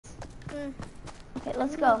Okay,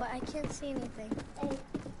 let's go. But I can't see anything.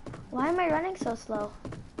 Why am I running so slow?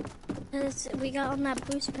 Because we got on that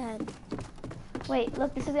boost pad. Wait,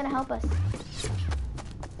 look, this is gonna help us.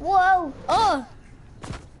 Whoa! Oh!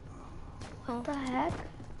 What the heck?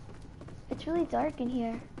 It's really dark in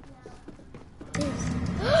here.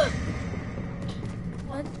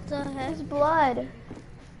 What the heck? There's blood.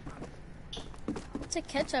 What's a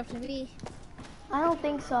ketchup to be? I don't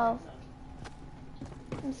think so.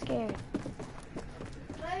 I'm scared.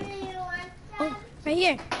 Oh, right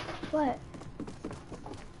here. What?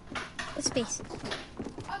 The space.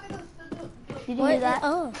 Did you hear that?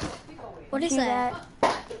 Oh. What is that?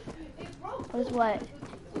 What is what?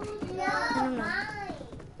 I don't know.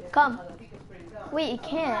 Come. Wait, it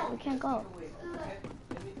can't. We can't go.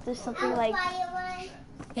 There's something like...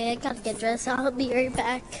 Okay, I gotta get dressed. I'll be right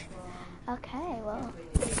back. Okay, well...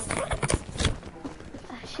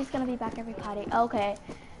 She's gonna be back every potty. Okay.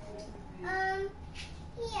 Here.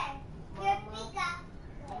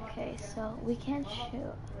 Okay, so we can't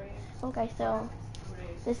shoot. Okay, so...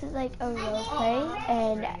 This is like a role play,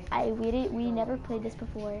 and we never played this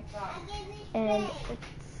before. And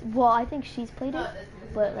it's... Well, I think she's played it.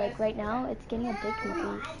 But like right now, it's getting a bit creepy.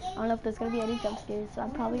 I don't know if there's gonna be any jump scares, so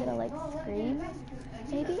I'm probably gonna like scream,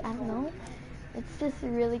 maybe, I don't know. It's just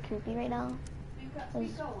really creepy right now.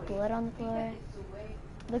 There's blood on the floor.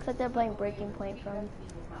 Looks like they're playing Breaking Point from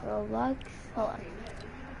Roblox. Hold on.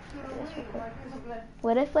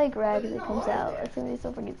 What if like Rags comes out? It's gonna be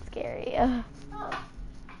so freaking scary.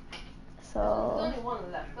 So. There's only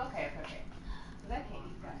one left. Okay. That can't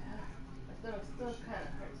eat that. It still kind of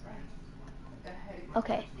hurts, right?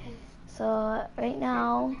 Okay, so right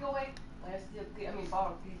now,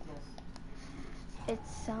 it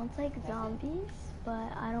sounds like zombies,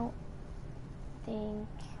 but I don't think,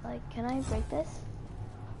 like, can I break this?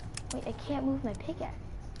 Wait, I can't move my pickaxe.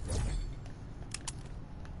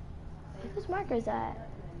 Whose marker is that?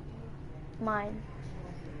 Mine.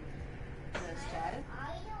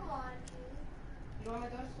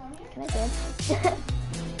 Can I dance?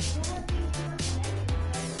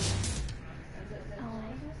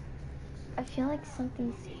 I feel like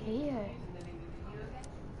something's here.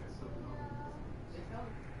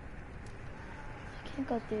 I can't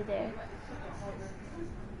go through there.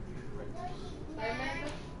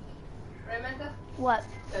 What?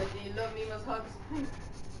 Do you love Mima's hugs?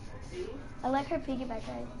 I like her piggyback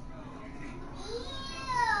ride.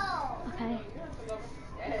 Okay.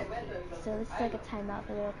 So this is like a timeout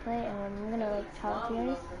for the play, and I'm gonna like talk to you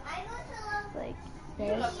guys. Like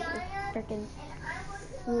this is freaking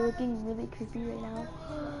looking really creepy right now.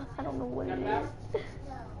 I don't know what it is.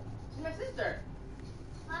 She's my sister.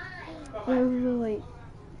 Wait.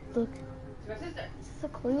 Look. She's my sister. Is this a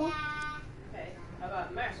clue? Okay. How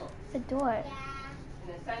about Marshall? It's a door.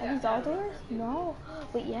 Are these all doors? No.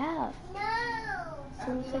 Wait, yeah. No.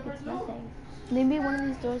 So it looks like it's nothing. Maybe one of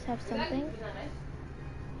these doors have something.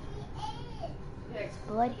 There's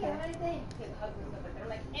blood here.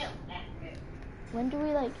 When do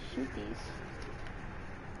we like shoot these?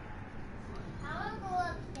 I'll go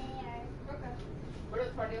upstairs.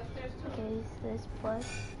 Okay, so there's blood.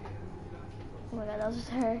 Oh my god, that was just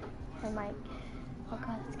her. Her mic. Oh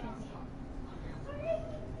god, that scared me.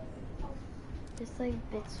 Just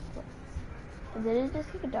like bits. Did it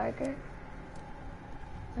just get darker?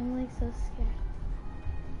 I'm like so scared.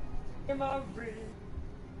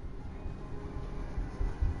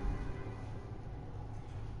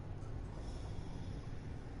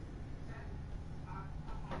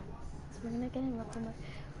 So we're gonna get in real quick.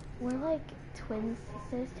 We're like twin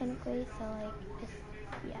sisters technically, so like just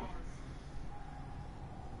yeah.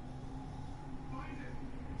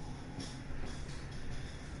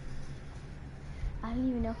 I don't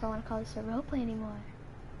even know if I want to call this a roleplay anymore.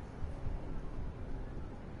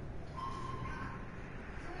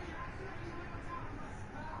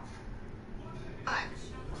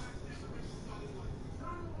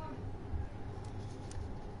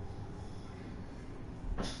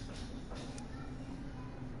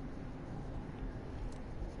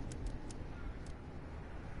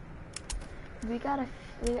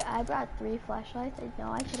 I brought 3 flashlights. I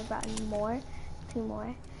know I should have brought more, 2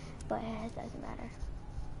 more, but it doesn't matter.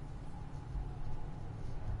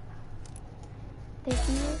 Thank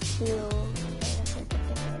you to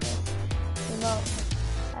remote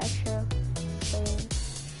extra thing.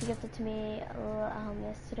 She gifted to me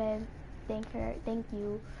yesterday. Thank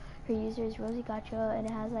you. Her user is Rosie Gotcha, and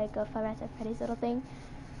it has like a 5 Nights at Freddy's little thing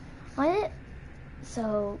on it.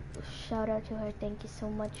 So shout out to her. Thank you so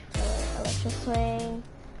much for Electro Swing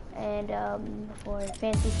and for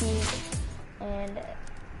Fancy Feet and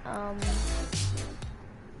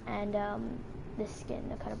and this skin,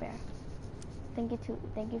 the Cutter Bear. Thank you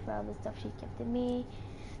for all the stuff she gifted me,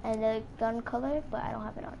 and the gun color, but I don't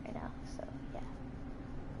have it on right now, so yeah.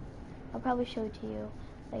 I'll probably show it to you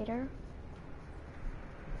later.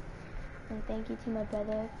 And thank you to my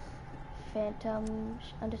brother,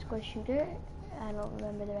 Phantom_Shooter. I don't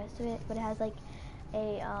remember the rest of it, but it has like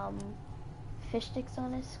a fish sticks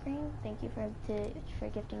on his screen. Thank you for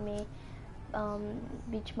gifting me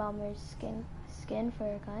Beach Bomber's skin for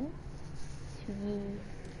a gun. I'm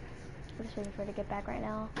just waiting for it to get back right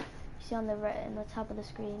now. You see on the right, in the top of the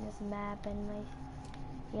screen is a map, and like,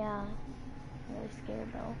 yeah, I'm really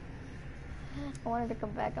scared though. I wanted to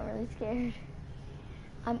come back. I'm really scared.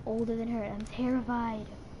 I'm older than her, and I'm terrified.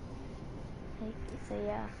 Like, so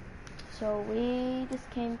yeah. So we just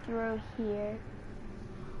came through here.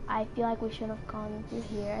 I feel like we should have gone through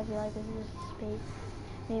here. I feel like this is a space.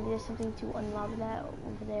 Maybe there's something to unlock that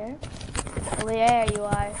over there. Oh, there you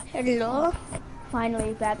are. Hello?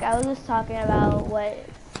 Finally back. I was just talking about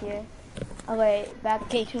what's here. Okay, back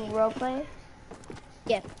to roleplay.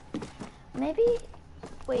 Yeah. Maybe,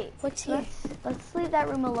 wait. What's here? Let's leave that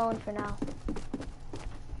room alone for now.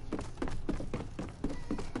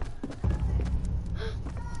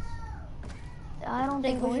 I don't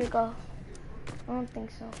think we should go. I don't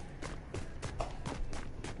think so.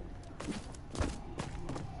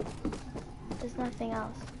 There's nothing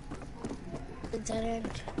else. The dead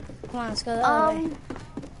end. Come on, let's go the other way.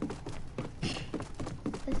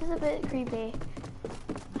 This is a bit creepy.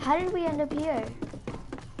 How did we end up here?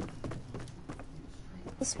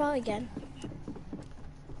 Let's spot again.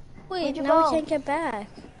 Wait, Where'd you now go? we can't get back.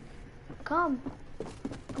 Come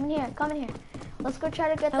in here. Come in here. Let's go try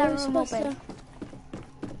to get How are that we room supposed open. to?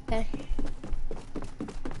 Okay.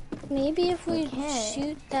 Maybe if we can't.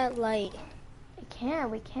 shoot that light. We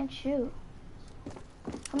can't shoot.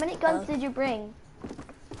 How many guns did you bring?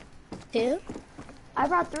 2? I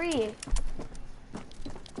brought 3.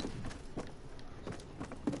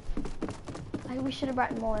 We should have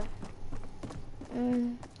brought more.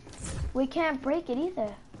 We can't break it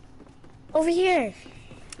either. Over here.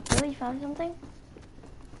 Really, you found something?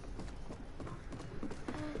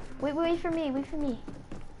 Wait for me. Wait for me.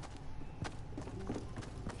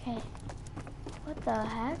 Okay. What the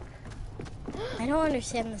heck? I don't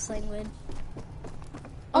understand this language.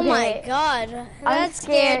 Oh Okay, my god, that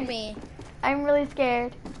scared me. I'm really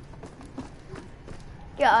scared.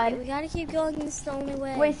 God. Okay, we gotta keep going, this is the only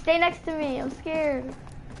way. Wait, stay next to me. I'm scared.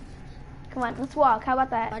 Come on, let's walk. How about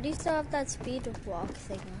that? Why do you still have that speed of walk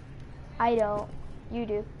thing? I don't. You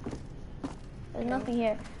do. There's nothing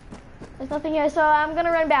here. There's nothing here, so I'm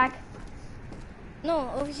gonna run back. No,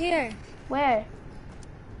 over here. Where?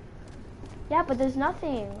 Yeah, but there's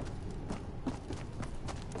nothing.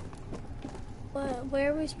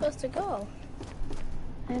 Where are we supposed to go?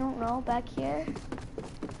 I don't know. Back here?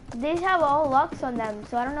 These have all locks on them,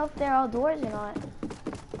 so I don't know if they're all doors or not.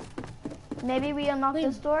 Maybe we unlock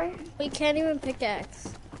this door? We can't even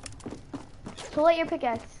pickaxe. Pull out your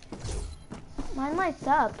pickaxe. Mine lights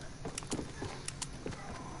up.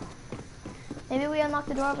 Maybe we unlock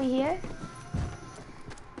the door over here?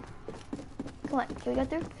 Come on, can we go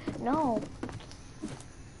through? No.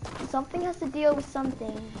 Something has to deal with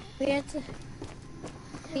something.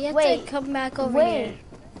 We have to come back over Wait. here.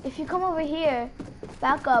 If you come over here,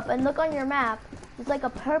 back up and look on your map, it's like a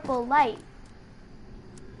purple light.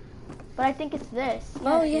 But I think it's this.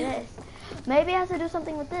 Oh, Yes, yeah. This. Maybe it has to do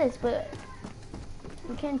something with this, but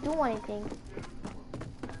we can't do anything.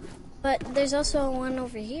 But there's also one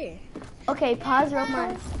over here. Okay, pause real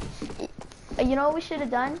quick. You know what we should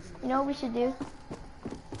have done? You know what we should do?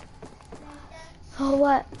 Oh,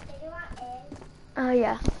 what? Oh,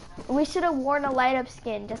 yeah. We should have worn a light up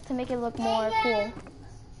skin just to make it look more cool.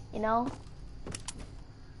 You know?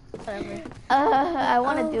 Whatever. I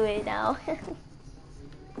want to do it now.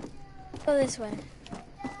 Go this way.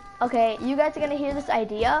 Okay, you guys are going to hear this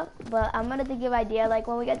idea, but I'm going to think of idea. Like,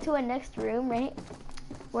 when we get to a next room, right?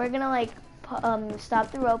 We're going to, like,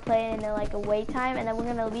 stop the roleplay in, like, a wait time, and then we're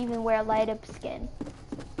going to leave and wear a light up skin.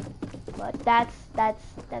 But that's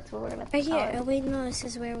what we're going to Right here. Oh, wait, no, this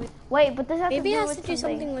is where we... Wait, but this has Maybe to it do has with to do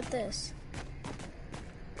something with this.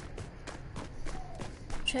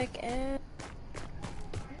 Check it.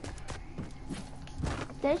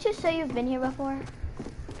 Didn't you say you've been here before?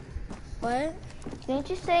 What? Didn't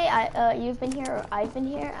you say you've been here or I've been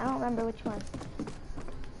here? I don't remember which one.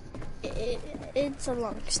 It's a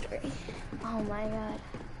long story. Oh my god.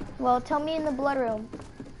 Well, tell me in the blood room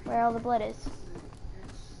where all the blood is.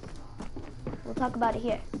 We'll talk about it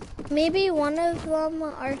here. Maybe one of them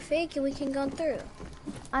are fake and we can go through.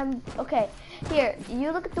 Okay. Here,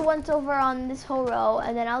 you look at the ones over on this whole row,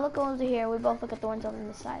 and then I'll look over here. We both look at the ones on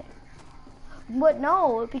this side. But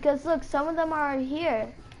no, because look, some of them are here.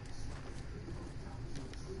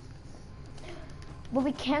 But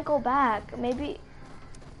we can't go back. Maybe,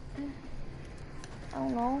 I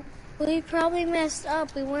don't know. We probably messed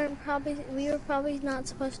up. We were probably not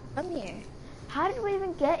supposed to come here. How did we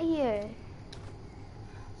even get here?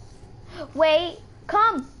 Wait,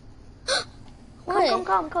 come. What?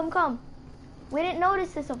 Come. We didn't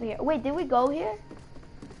notice this over here. Wait, did we go here?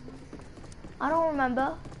 I don't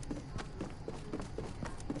remember.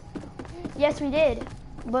 Yes, we did.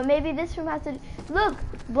 But maybe this room has to... Look,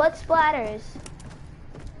 blood splatters.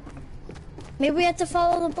 Maybe we have to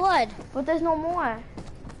follow the blood. But there's no more.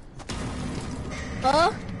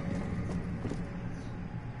 Huh?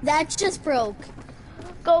 That just broke.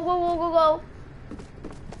 Go.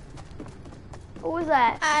 What was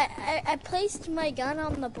that? I placed my gun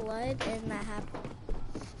on the blood and that happened.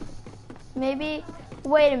 Maybe...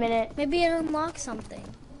 Wait a minute. Maybe it unlocked something.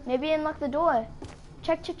 Maybe unlock the door.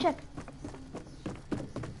 Check.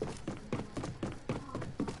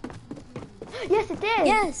 Yes, it did.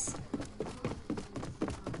 Yes.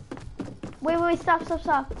 Wait,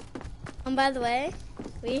 stop. By the way,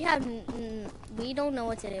 we don't know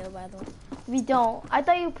what to do, by the way. We don't. I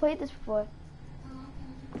thought you played this before.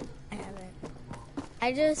 I haven't.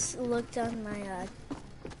 I just looked on my,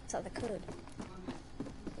 saw the code.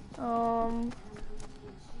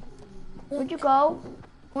 Where'd you go?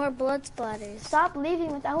 More blood splatters. Stop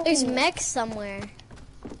leaving without There's me. mechs somewhere.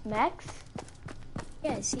 Mechs?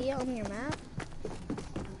 Yeah, see it on your map?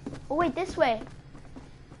 Oh, wait, this way.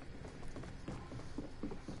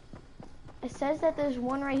 It says that there's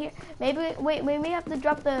one right here. Maybe we have to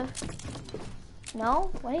drop the... No,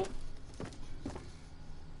 wait.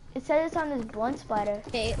 It says it's on this blunt splatter.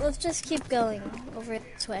 Okay, let's just keep going over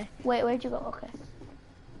this way. Wait, where'd you go?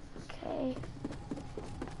 Okay.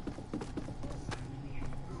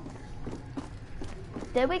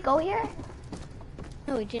 Did we go here?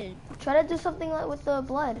 No, we didn't. Try to do something with the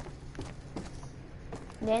blood.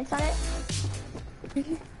 Dance on it?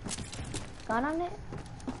 Gun on it?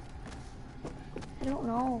 I don't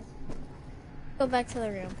know. Go back to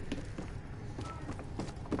the room.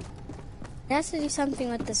 It has to do something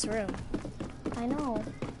with this room. I know.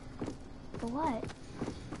 But what?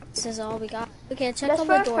 This is all we got. Okay, check Just all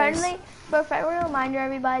for the a doors. friendly reminder,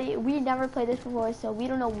 everybody, we never played this before, so we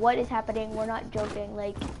don't know what is happening. We're not joking.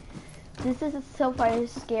 Like, this is so far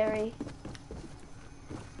scary.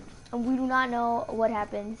 And we do not know what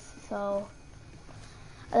happens, so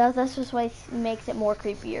that's just why it makes it more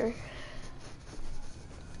creepier.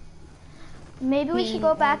 Maybe we should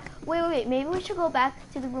go back. Wait. Maybe we should go back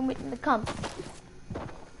to the room with the come.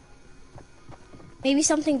 Maybe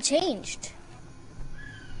something changed.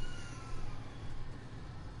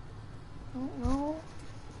 I don't know.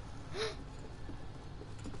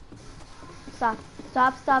 Stop.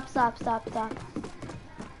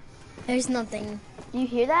 There's nothing. Do you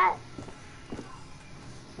hear that?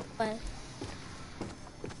 What?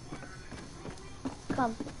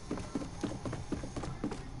 Come.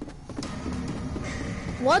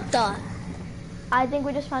 What the? I think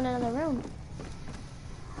we just found another room.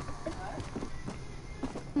 Oh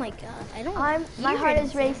my god, I don't My hear heart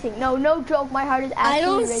is anything. racing. No joke, my heart is actually I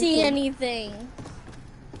don't racing. see anything.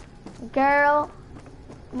 Girl,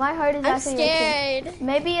 my heart is I'm actually scared. racing.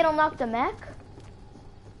 Maybe it'll knock the mech?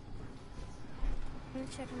 Let me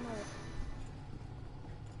check them out.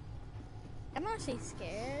 I'm actually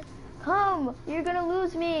scared. Come, you're gonna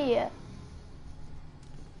lose me.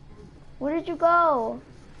 Where did you go?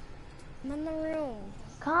 I'm in the room.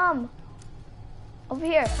 Come. Over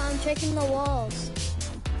here. I'm checking the walls.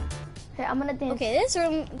 Here, I'm gonna dance. Okay, this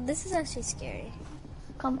room, this is actually scary.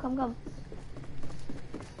 Come.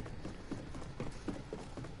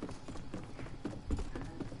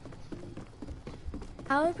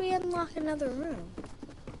 How would we unlock another room?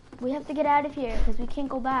 We have to get out of here because we can't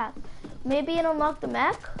go back. Maybe it'll unlock the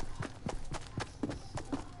mech?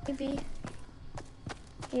 Maybe.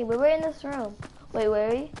 Hey, we were in this room. Wait, were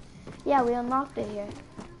we? Yeah, we unlocked it here.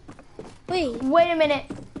 Wait. Wait a minute.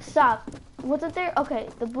 Stop. Wasn't there? Okay,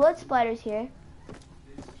 the blood splatter's here.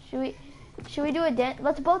 Should we do a dance?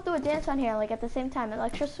 Let's both do a dance on here, like at the same time.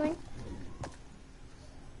 Electro swing.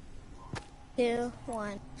 2,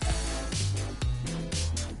 1.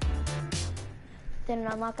 Didn't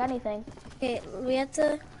unlock anything. Okay, we have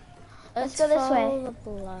to. Let's go this way. follow the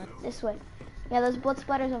blood. This way. Yeah, there's blood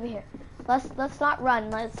splatters over here. Let's not run.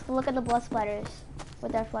 Let's look at the blood splatters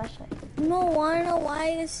with our flashlight. No, wanna know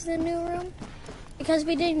why this is a new room? Because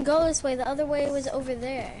we didn't go this way. The other way was over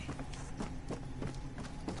there.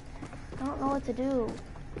 I don't know what to do.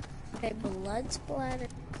 Okay, blood splatter.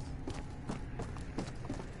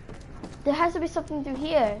 There has to be something through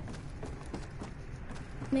here.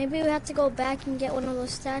 Maybe we have to go back and get one of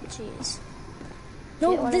those statues. Get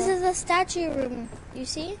No, one this of is the statue room. You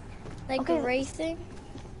see? Like Okay. a ray thing?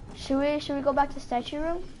 Should we go back to the statue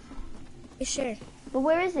room? You sure? But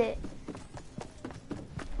where is it?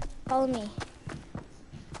 Follow me.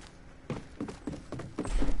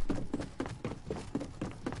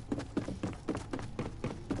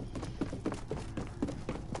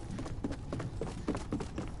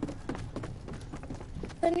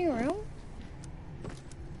 The new room?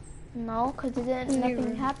 No, because New nothing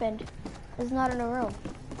room. happened. It's not in a room.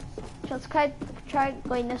 So let's try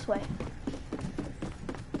going this way.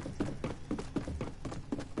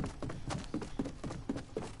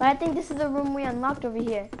 But I think this is the room we unlocked over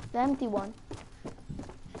here. The empty one.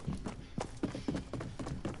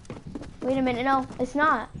 Wait a minute, no, it's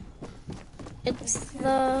not. It's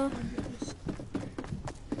the...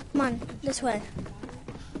 Come on, this way.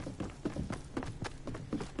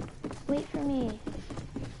 Wait for me.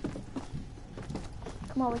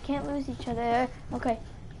 Come on, we can't lose each other. Okay.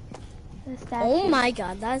 The statue. Oh my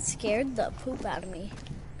god, that scared the poop out of me.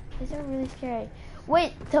 These are really scary.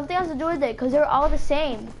 Wait, something has to do with it, because they're all the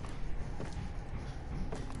same.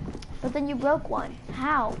 But then you broke one.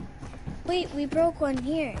 How? Wait, we broke one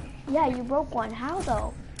here. Yeah, you broke one. How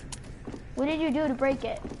though? What did you do to break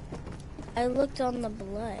it? I looked on the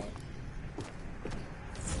blood.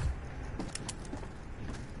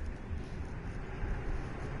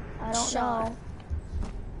 I don't Shot. know.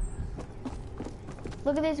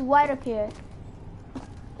 Look at this white up here.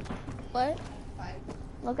 What?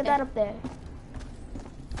 Look at that up there.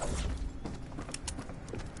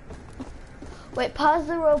 Wait, pause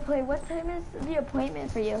the roleplay. What time is the appointment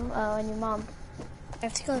for you and your mom? I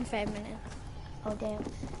have to go in 5 minutes. Oh, damn.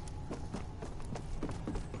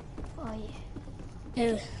 Oh,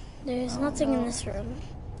 yeah. There's nothing in this room.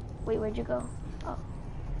 Wait, where'd you go? Oh.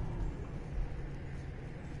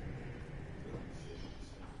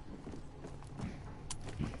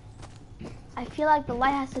 I feel like the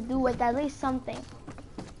light has to do with at least something.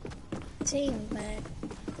 Same, but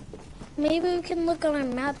maybe we can look on our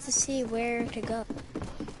map to see where to go.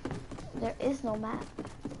 There is no map.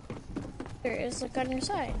 There is, look on your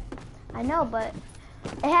side. I know, but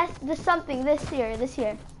there's something this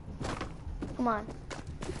here. Come on.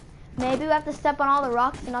 Maybe we have to step on all the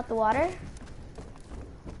rocks and not the water.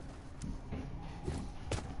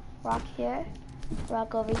 Rock here.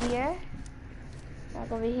 Rock over here.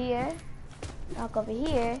 Rock over here. Rock over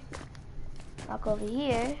here. Rock over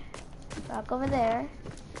here. Rock over there.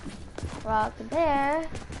 Rock there.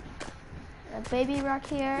 A baby rock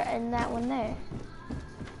here and that one there.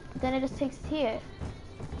 Then it just takes it here.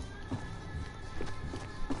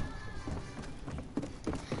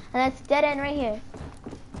 And that's dead end right here.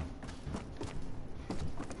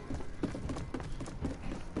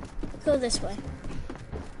 Go this way.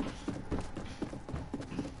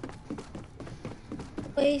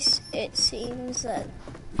 Place, it seems that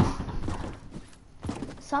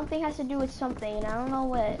Something has to do with something, and I don't know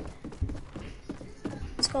what.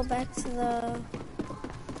 let's go back to the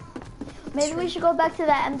Maybe we should go back to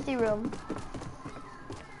that empty room.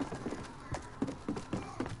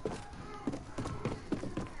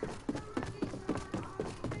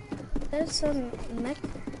 there's some mech.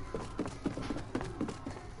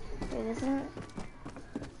 Wait, isn't...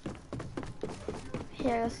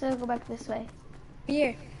 Here, let's still go back this way.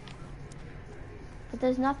 Here. But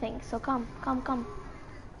there's nothing, so come.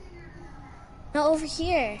 No, over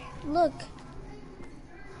here. Look.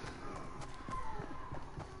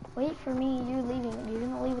 Wait for me, you're leaving. You're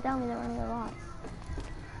gonna leave without me, then we're gonna get lost.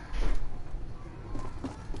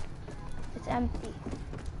 It's empty.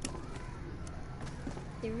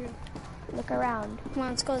 Look around. Come on,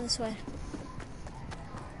 let's go this way.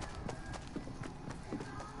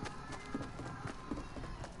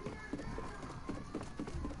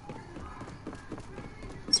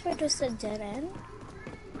 This way just a dead end.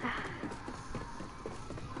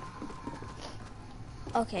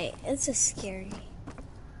 Okay, it's just scary.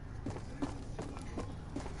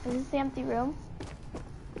 Is this the empty room?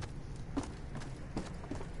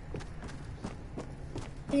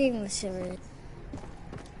 Eating the shivers.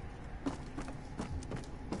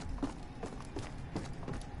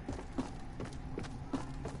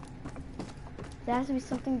 There has to be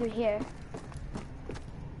something through here.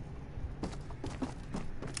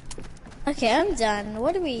 Okay, I'm done.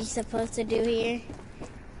 What are we supposed to do here?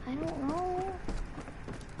 I don't know.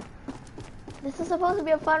 This is supposed to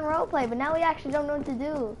be a fun roleplay, but now we actually don't know what to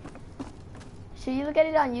do. Should you look at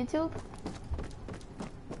it on YouTube?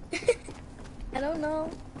 don't know.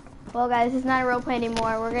 Well, guys, it's not a role play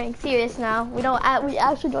anymore. We're getting serious now. We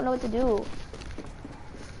actually don't know what to do.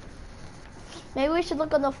 Maybe we should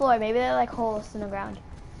look on the floor. Maybe they're like holes in the ground.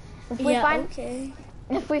 If we Okay.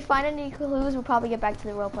 If we find any clues, we'll probably get back to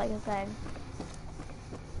the role play then.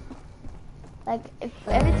 Like, if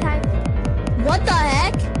every time... What the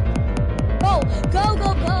heck? Go, go,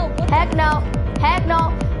 go, go. What Heck no. Heck no.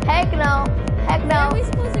 Heck no. Heck Where are no. we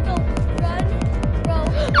supposed to go? Run, throw.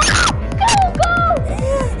 Go, go!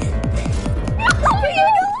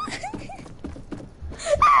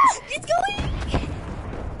 It's going.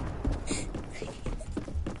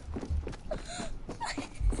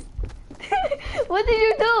 What did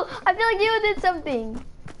you do? I feel like you did something.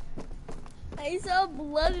 I saw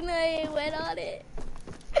blood and I went on it.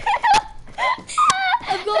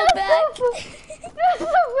 I'm going back. That's so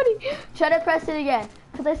funny. Try to press it again,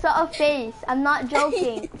 because I saw a face. I'm not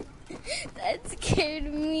joking. That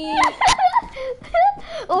scared me.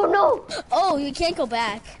 Oh no! Oh, you can't go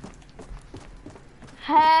back.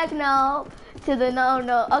 Heck no. To the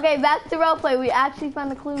no. Okay, back to roleplay. We actually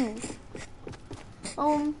found the clues.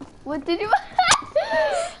 What did you...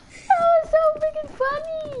 That was so freaking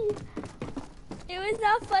funny. It was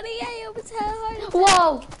not funny. I almost had a heart attack.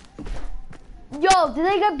 Whoa! Yo, did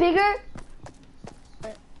they get bigger?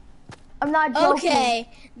 I'm not joking. Okay,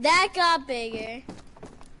 that got bigger.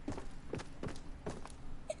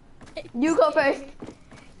 You go first.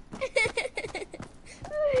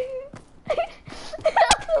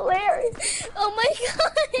 That's hilarious. Oh my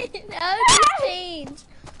god! How did this change?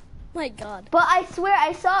 My god. But I swear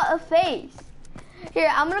I saw a face. Here,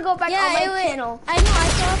 I'm gonna go back on my channel. I know, I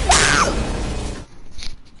saw a face.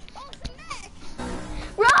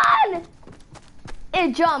 Run!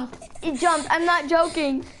 It jumped. It jumped. I'm not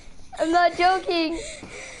joking. I'm not joking.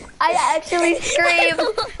 I actually screamed.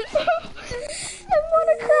 I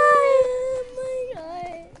wanna cry. Oh my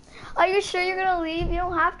god. Are you sure you're gonna leave? You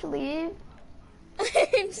don't have to leave.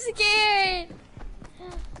 I'm scared.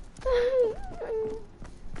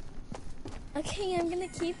 Okay, I'm gonna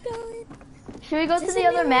keep going. Should we go to the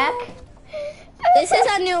other Mac? This is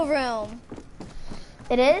a new room.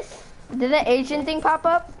 It is? Did the Asian thing pop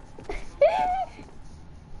up?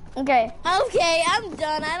 Okay. Okay, I'm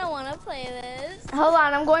done. I don't want to play this. Hold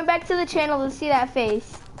on, I'm going back to the channel to see that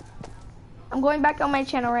face. I'm going back on my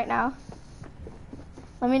channel right now.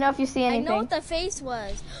 Let me know if you see anything. I know what the face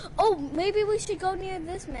was. Oh, maybe we should go near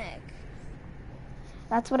this Mac.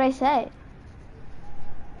 That's what I said.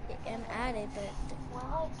 And add it, but...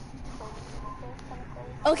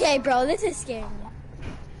 Okay, bro, this is scaring me.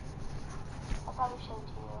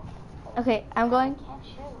 Okay, I'm going.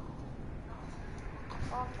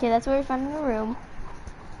 Okay, that's where we found in the room.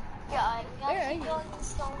 Yeah, Where are you?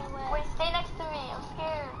 Wait, stay next to me. I'm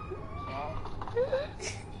scared.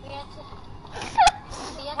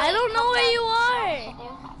 I don't know where you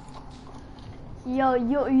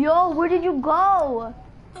are. Yo, where did you go?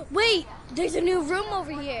 Wait, there's a new room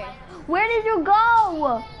over here. Where did you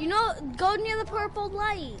go? You know, go near the purple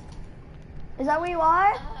light. Is that where you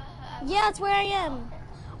are? Yeah, that's where I am.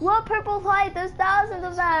 What purple light? There's thousands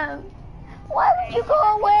of them. Why would you go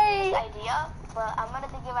away? Idea, but I'm gonna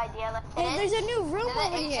think of idea. Hey, there's a new room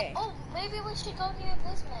over here. Oh, maybe we should go near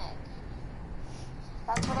this Mac.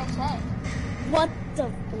 That's what I said. What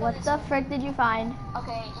the frick did you find?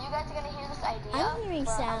 Okay, you guys are gonna hear this idea. I'm hearing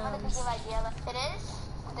but I'm gonna think sounds. of idea. It is?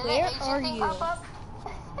 Did Where the Asian are thing you? pop up?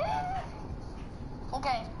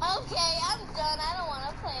 Okay, I'm done. I don't want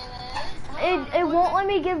to play this. It won't let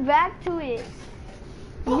me get back to it.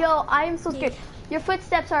 Yo, I am so scared. Your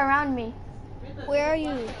footsteps are around me. Where are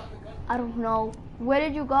you? I don't know. Where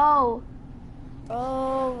did you go?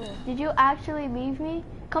 Oh. Did you actually leave me?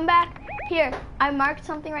 Come back. Here. I marked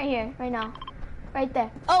something right here. Right now. Right there.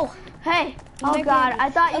 Oh. Hey. You Oh might be god. able- I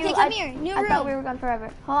thought Okay, you come here. New I thought we room. were gone forever.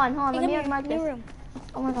 Hold on. Hey, Let me come mark here. this. New room.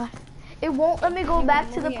 Oh my god. It won't let me go New back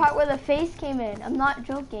room to over the here. part where the face came in. I'm not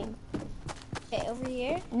joking. Okay, over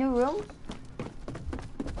here. New room?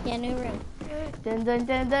 Yeah, new room. Dun, dun,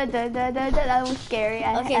 dun, dun, dun, dun, dun, dun. That was scary.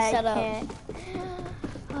 Okay, I shut up. can't.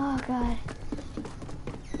 Oh god.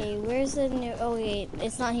 Hey, where's the new... Oh, wait.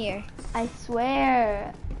 It's not here. I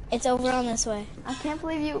swear. It's over on this way. I can't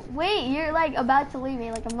believe you. Wait, you're like about to leave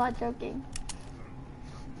me. Like I'm not joking.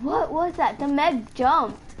 What was that? The mech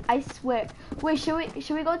jumped. I swear. Wait, should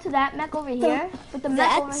we go to that mech over here? With the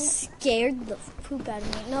mech over That here? scared the poop out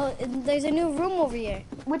of me. No, there's a new room over here.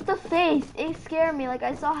 With the face, it scared me. Like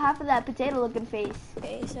I saw half of that potato-looking face.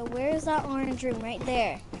 Okay, so where's that orange room? Right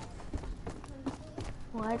there.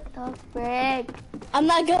 What the frick? I'm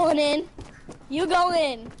not going in. You go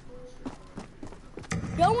in.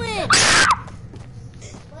 Go in.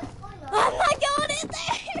 I'm not get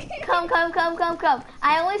there. Come.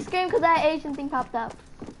 I only screamed because that Asian thing popped up.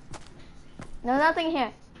 No, nothing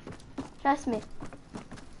here. Trust me.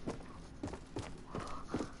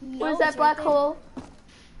 No, Where's that it's black right there. hole?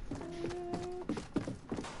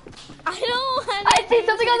 I don't want I see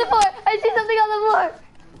something on the floor. I see something on the floor.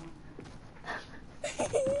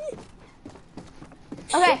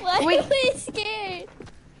 Okay, Why are we scared?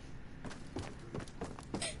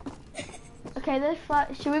 Okay,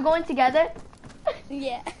 should we go in together?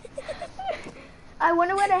 Yeah. I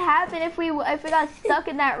wonder what would happen if we got stuck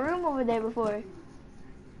in that room over there before.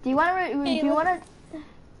 Do you want to? Do you want to?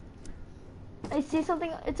 I see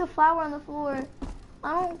something. It's a flower on the floor.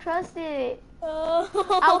 I don't trust it. Oh.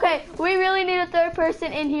 Okay, we really need a third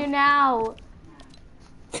person in here now.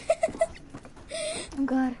 Oh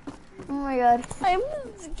God. Oh my God. I'm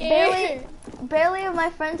scared. Barely of my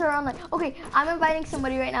friends are online. Okay, I'm inviting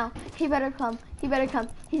somebody right now. He better come. He better come.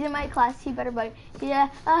 He's in my class. He better buddy. Yeah.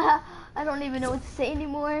 I don't even know what to say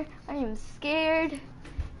anymore. I am scared.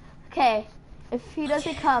 Okay, if he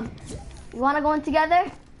doesn't come, you want to go in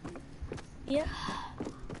together? Yeah.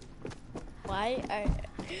 Why are...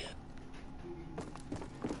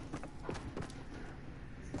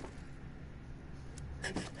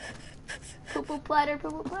 Poo-poo platter,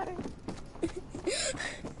 poo-poo platter.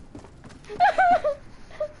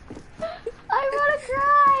 I'm gonna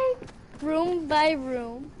cry. Room by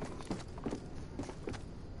room.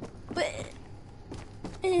 But...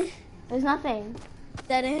 There's nothing.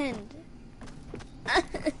 Dead end.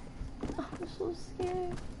 I'm so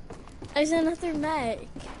scared. There's another mech.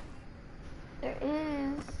 There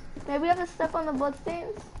is. Maybe we have to step on the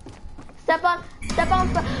bloodstains. Step on.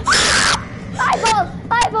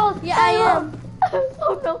 Eyeballs. Yeah, I am.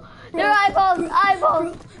 Oh no. There are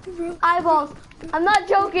eyeballs. I'm not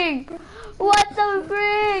joking. What the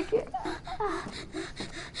frick?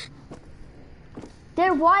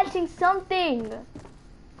 They're watching something.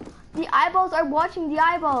 The eyeballs are watching the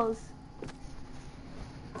eyeballs.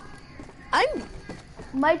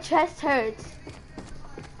 My chest hurts.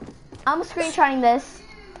 I'm screenshotting this.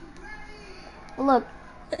 Look,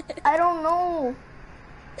 I don't know.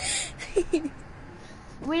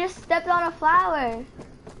 We just stepped on a flower.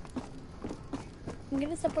 I'm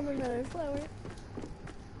gonna step on another flower.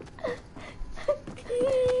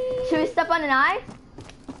 Should we step on an eye?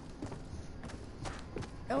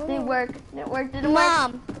 Oh, Didn't work.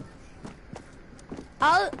 Mom,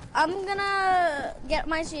 I'm gonna get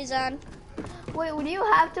my shoes on. Wait, would you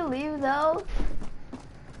have to leave though?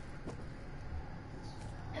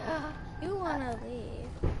 You wanna leave?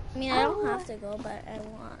 I mean, I don't have to go, but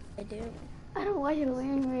I do. I don't want you to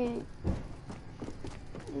leave me.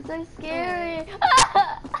 It's so scary.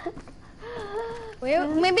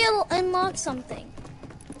 Maybe it'll unlock something.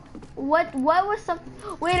 What was something?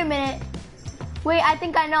 Wait a minute. Wait, I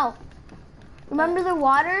think I know. Remember the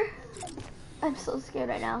water? I'm so scared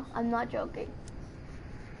right now. I'm not joking.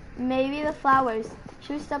 Maybe the flowers.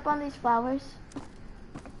 Should we step on these flowers?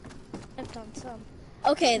 Stepped on some.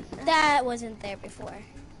 Okay, that wasn't there before.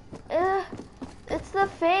 It's the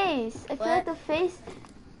face. I feel like the face.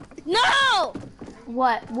 No!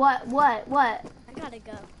 What? I gotta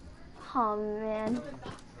go. Oh man.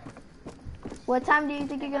 What time do you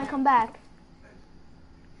think you're gonna come back?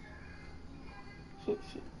 Shit.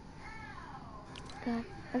 God.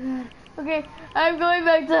 Okay, I'm going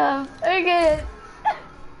back to him. Okay.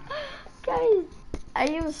 Guys, I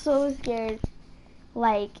am so scared.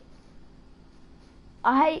 Like,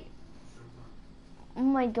 oh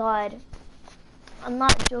my God. I'm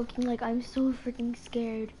not joking, like, I'm so freaking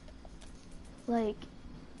scared. Like,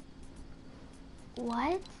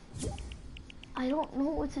 what? I don't know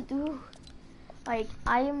what to do. Like,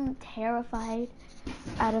 I am terrified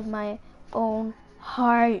out of my own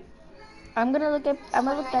heart. I'm gonna look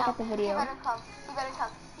back at the video. He better come.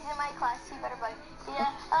 He's in my class. He better buddy.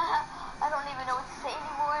 Yeah. I don't even know what to say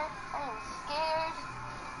anymore. I am scared.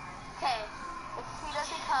 Okay. If he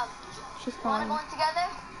doesn't come, she's calling. Wanna go in together?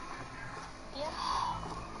 Yeah.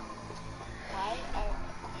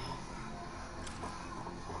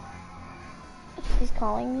 She's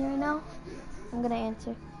calling me right now. I'm gonna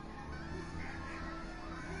answer.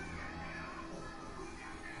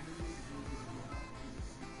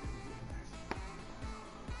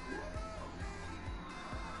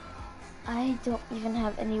 I don't even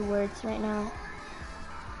have any words right now.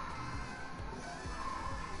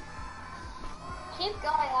 Keep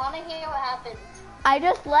going. I want to hear what happens. I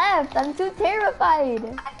just left. I'm too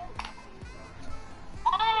terrified.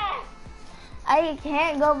 I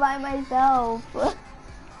can't go by myself.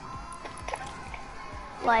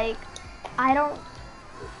 Like, I don't.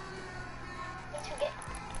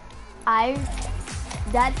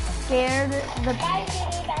 that scared the. Bye,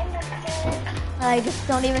 Kitty. Bye, Monster. I just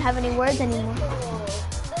don't even have any words anymore.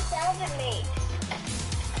 The sound it makes.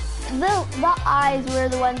 The eyes were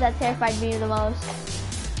the ones that terrified me the most.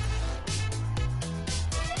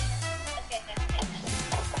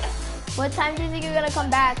 What time do you think you're gonna come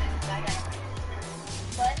back?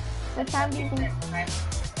 What? What time do you think? Come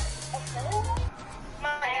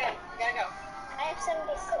on, gotta go. I have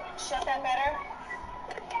 76. Shut that better.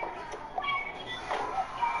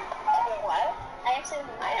 What? I have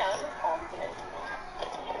 76. I know.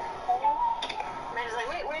 Amanda's like,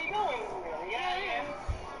 wait, where are you going? Yeah.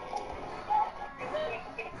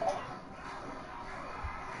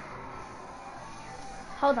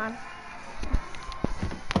 Hold on.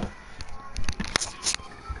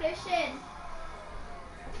 Christian.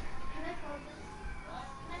 Can I close this?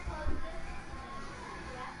 Can I close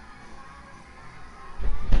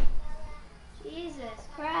this? Jesus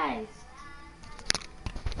Christ.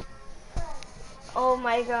 Oh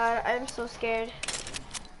my God, I'm so scared.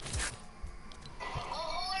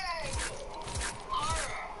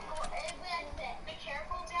 Be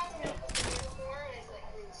careful, Dad.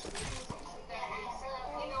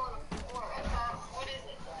 What is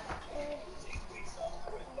it?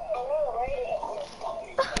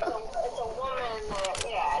 It's a woman that,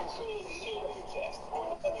 yeah, she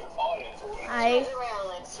I. goes around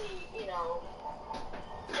and she,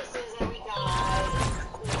 kisses every guy,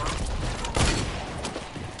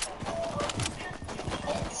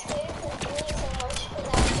 It scared me so much because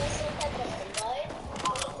I just looked at the blood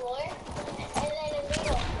on the floor, and then it made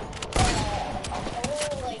a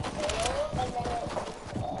little like hole, and then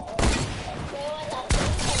there was a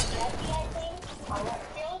thing from Jeffy, I think.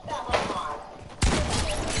 feels that my mom.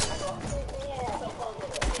 Yeah.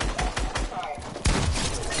 Sorry.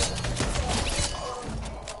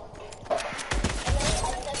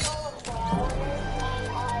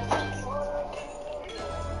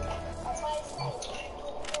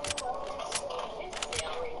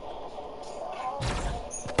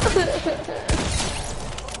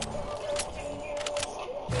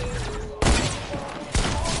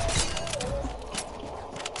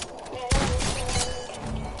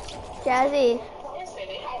 Jazzy. Yes,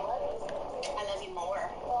 baby. I love you more.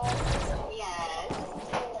 Yes.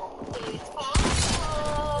 It's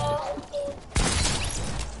possible.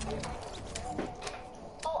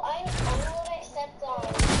 Oh, I know what I stepped on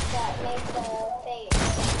that made the face.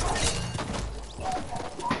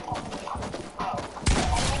 I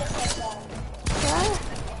know what I stepped on.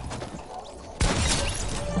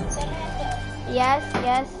 Yes,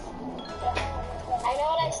 yes. I know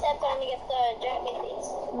what I stepped on to get the dragon face.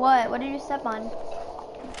 What? What did you step on?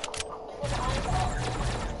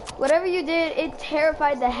 Whatever you did, it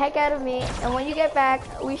terrified the heck out of me. And when you get back,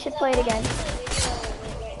 we should play it again.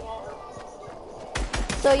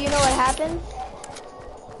 So you know what happens?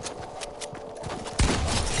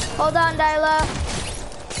 Hold on, Dyla.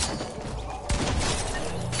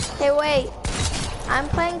 Hey, wait. I'm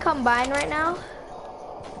playing Combine right now.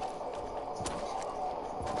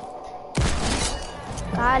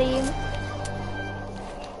 Got him.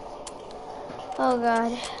 Oh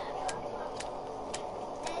God.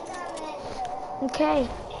 Okay.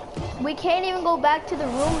 We can't even go back to the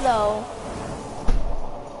room though.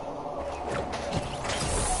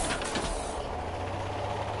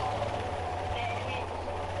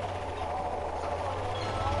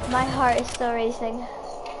 My heart is still racing.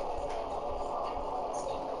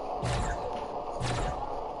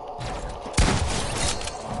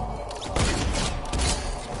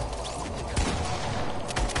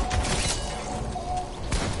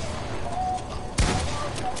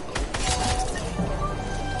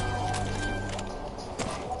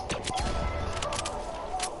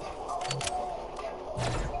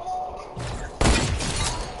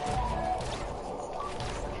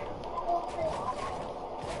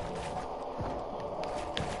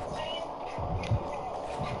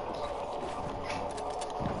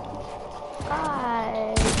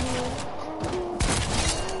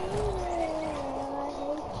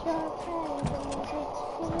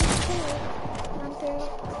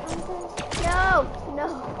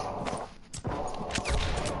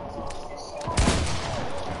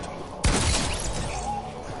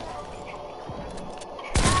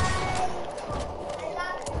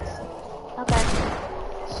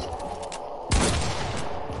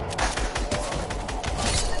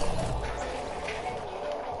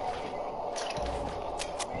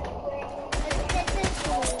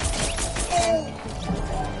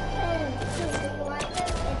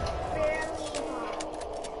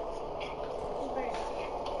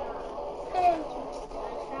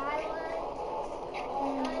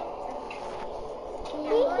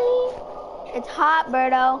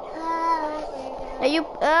 Birdo. Are you?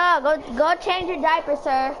 Go change your diaper,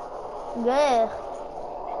 sir. Good.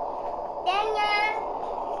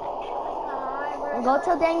 Go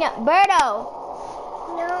tell Danielle. Birdo.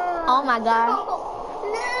 No. Oh my God.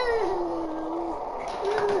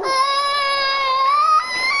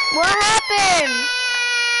 What happened?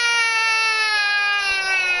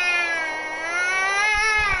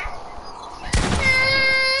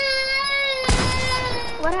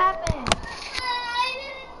 What happened?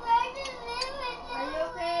 Are you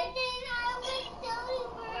okay?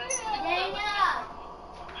 Danielle.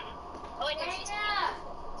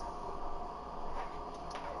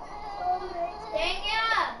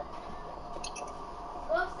 Danielle.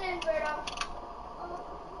 Go upstairs, Birdo.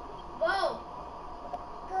 Go.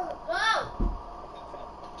 Go.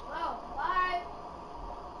 Bye.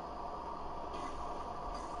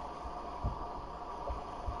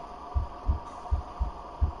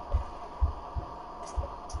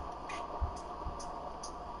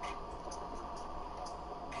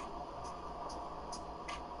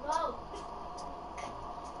 Go.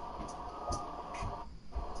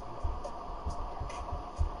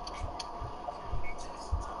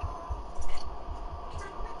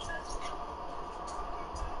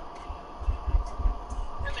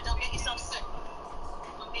 Remember, don't get yourself sick.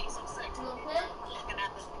 Don't get yourself sick. You okay? Looking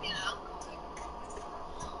at the, you know.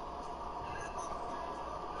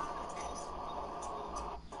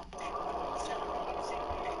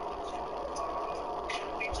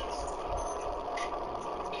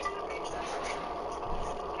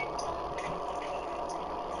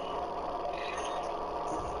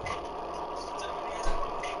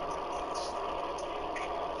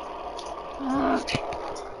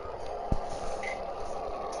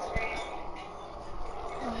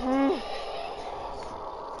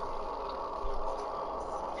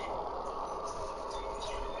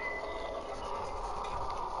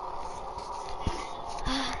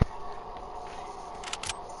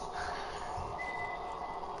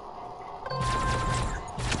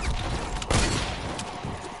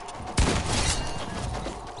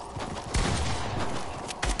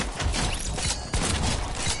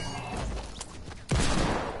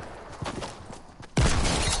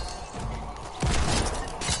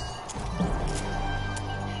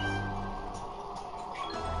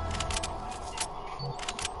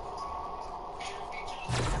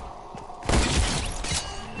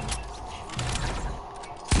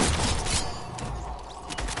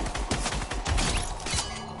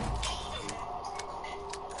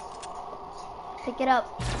 Pick it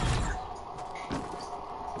up.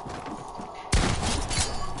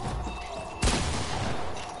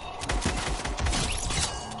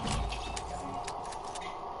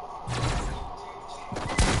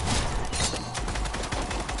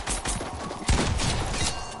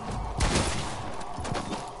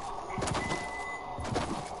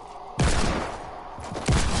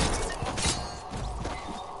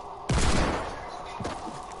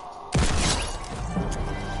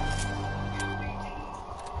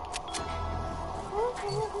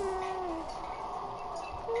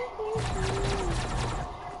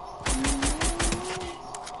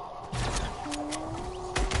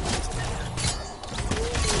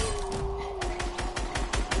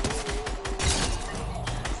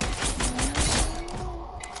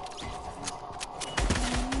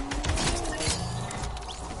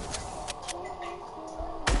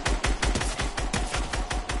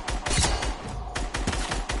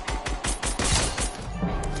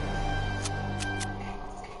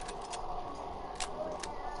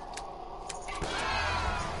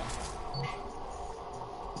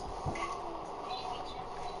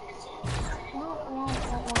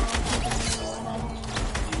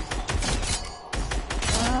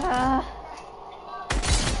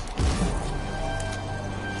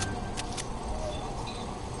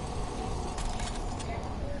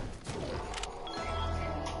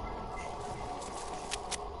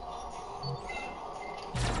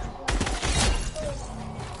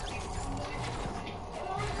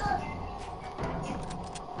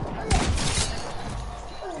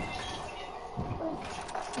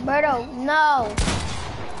 Birdo, no.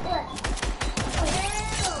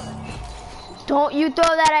 Don't you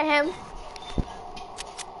throw that at him.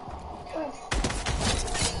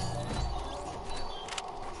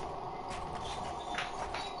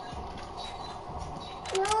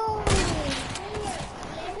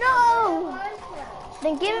 No.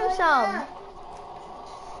 Then give him some.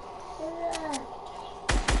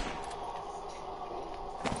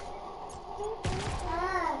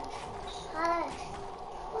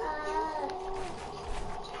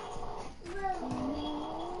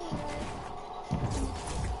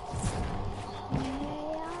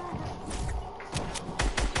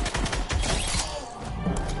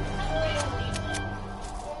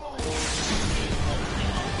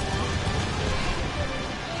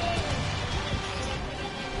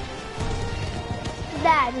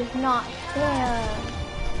 is not fair.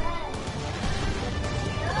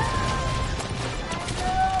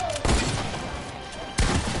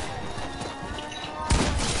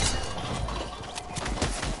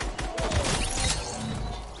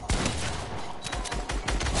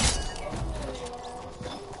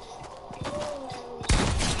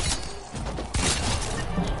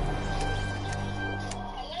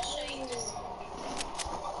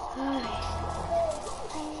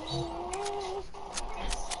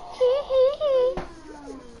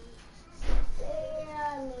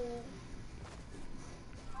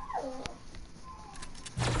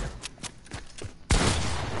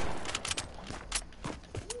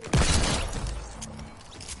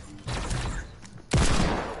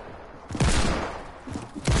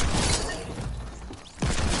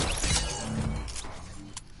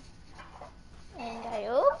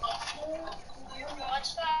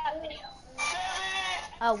 Watch that video.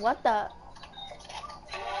 What the?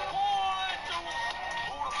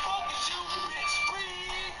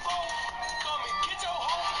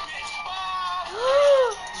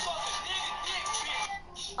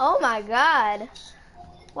 Oh my god.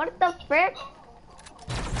 What the frick?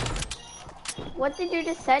 What did you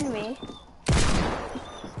just send me?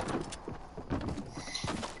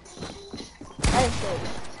 That is good.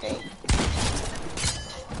 Great.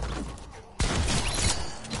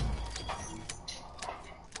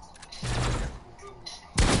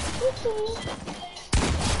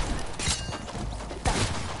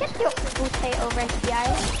 Get your bouquet over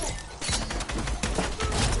here.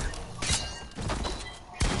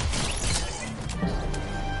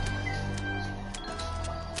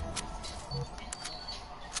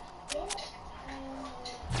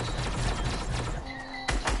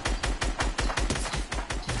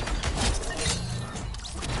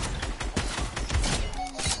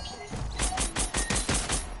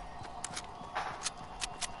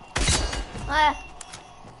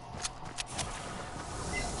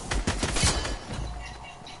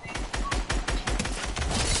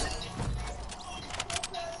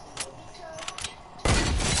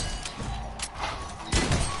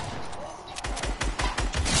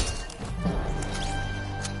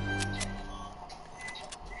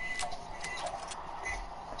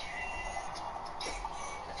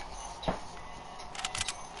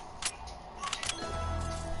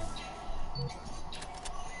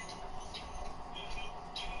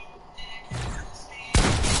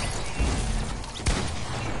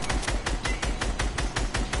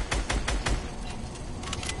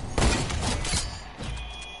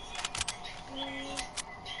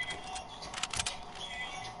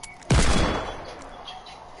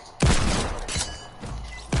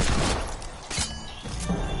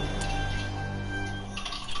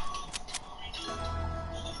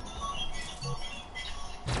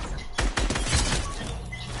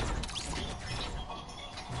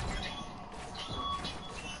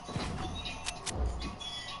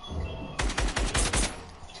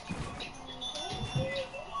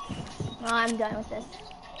 Oh, I'm done with this.